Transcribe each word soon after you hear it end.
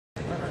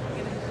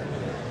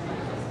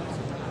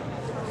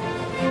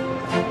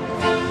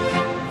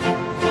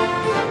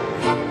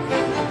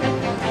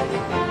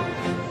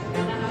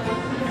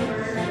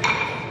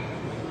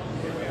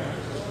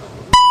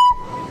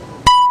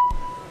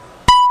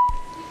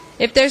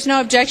If there's no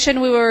objection,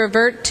 we will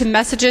revert to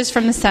messages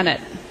from the Senate.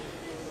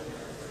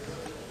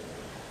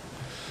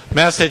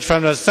 Message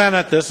from the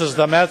Senate. This is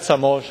the Metsa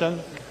motion.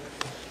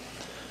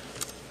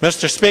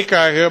 Mr. Speaker,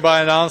 I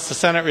hereby announce the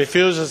Senate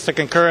refuses to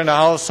concur in the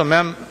House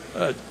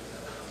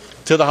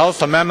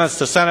amendments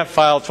to Senate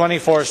File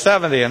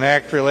 2470, an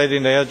act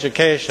relating to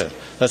education.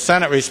 The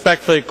Senate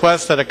respectfully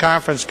requests that a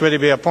conference committee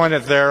be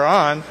appointed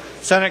thereon.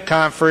 Senate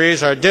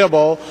conferees are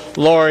Dibble,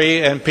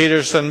 Laurie, and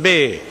Peterson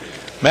B.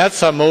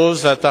 Metsa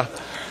moves that the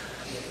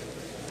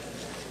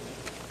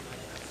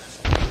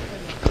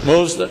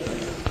where's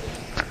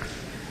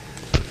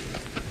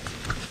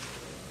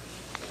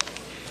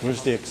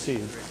the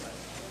exceed?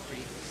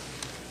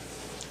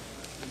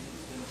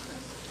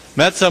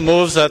 Metsa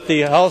moves that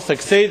the House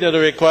accede to the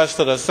request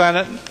of the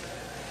Senate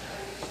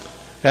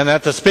and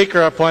that the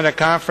Speaker appoint a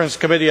conference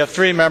committee of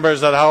 3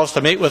 members of the House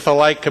to meet with the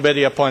like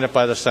committee appointed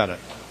by the Senate.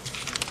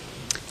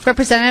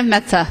 Representative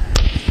Metsa.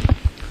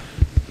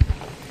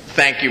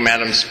 Thank you,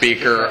 Madam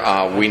Speaker.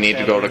 We need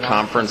to go to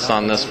conference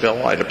on this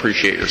bill. I'd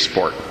appreciate your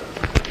support.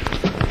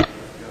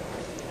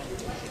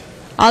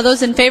 All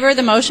those in favor of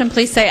the motion,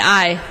 please say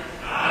aye.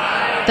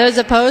 Aye. Those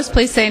opposed,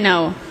 please say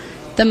no.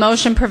 The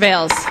motion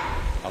prevails.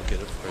 I'll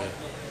get it for you.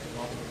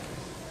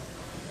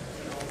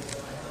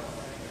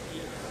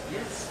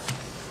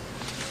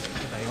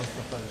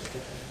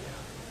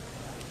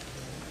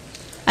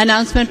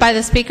 Announcement by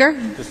the Speaker.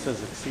 This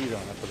says exceed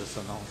on it, but it's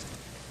announced.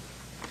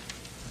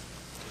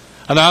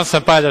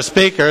 Announcement by the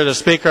Speaker. The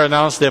Speaker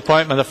announced the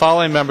appointment of the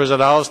following members of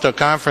the House to a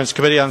conference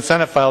committee on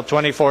Senate File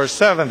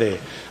 2470.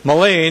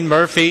 Moline,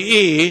 Murphy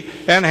E.,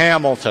 and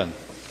Hamilton.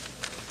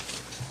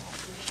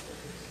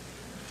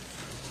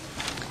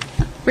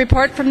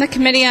 Report from the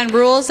Committee on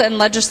Rules and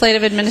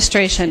Legislative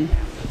Administration.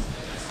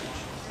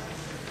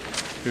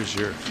 Here's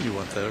you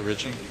want that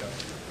original?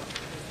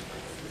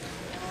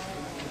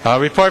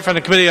 Report from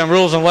the Committee on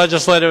Rules and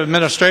Legislative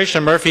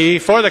Administration. Murphy E.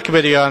 for the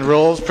Committee on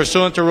Rules,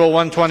 pursuant to Rule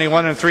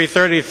 121 and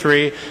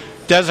 333,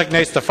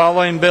 designates the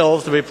following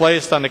bills to be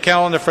placed on the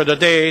calendar for the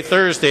day,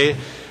 Thursday,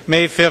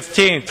 May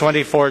 15,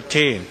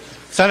 2014.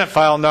 Senate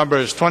file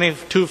numbers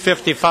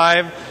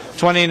 2255,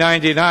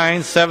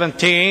 2099,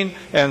 17,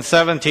 and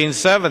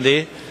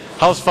 1770.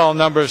 House file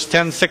numbers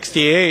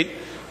 1068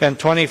 and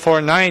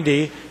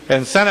 2490,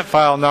 and Senate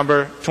file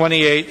number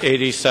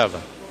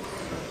 2887.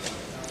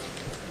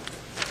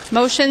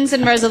 Motions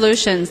and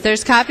resolutions.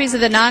 There's copies of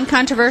the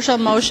non-controversial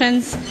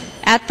motions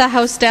at the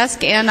House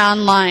desk and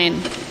online.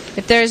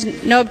 If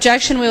there's no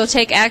objection, we will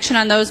take action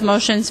on those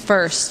motions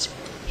first.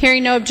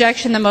 Hearing no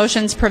objection, the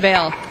motions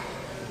prevail.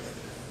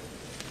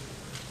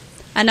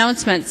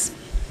 Announcements.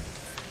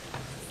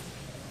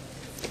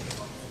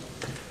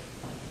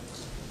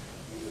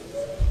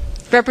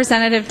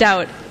 Representative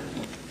Dowd.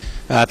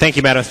 Thank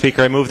you, Madam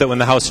Speaker. I move that when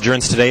the House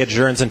adjourns today, it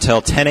adjourns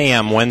until 10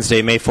 a.m.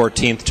 Wednesday, May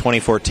 14th,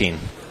 2014.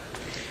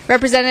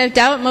 Representative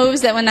Dowd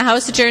moves that when the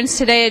House adjourns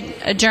today,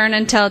 adjourn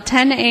until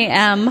 10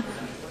 a.m.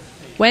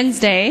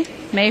 Wednesday,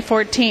 May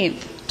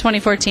 14th,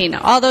 2014.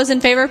 All those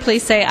in favor,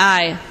 please say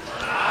aye.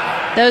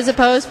 Aye. Those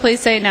opposed, please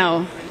say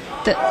no.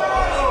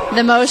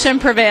 The motion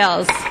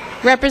prevails.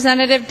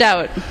 Representative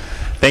Dowd.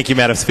 Thank you,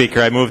 Madam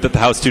Speaker. I move that the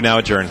House do now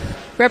adjourn.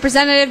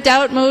 Representative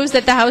Dowd moves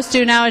that the House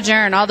do now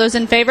adjourn. All those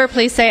in favor,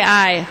 please say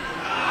aye.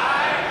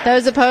 Aye.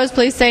 Those opposed,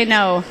 please say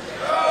no.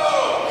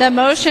 The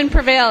motion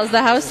prevails.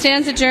 The House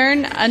stands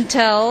adjourned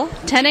until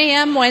 10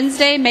 a.m.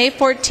 Wednesday, May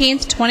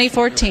 14th,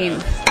 2014.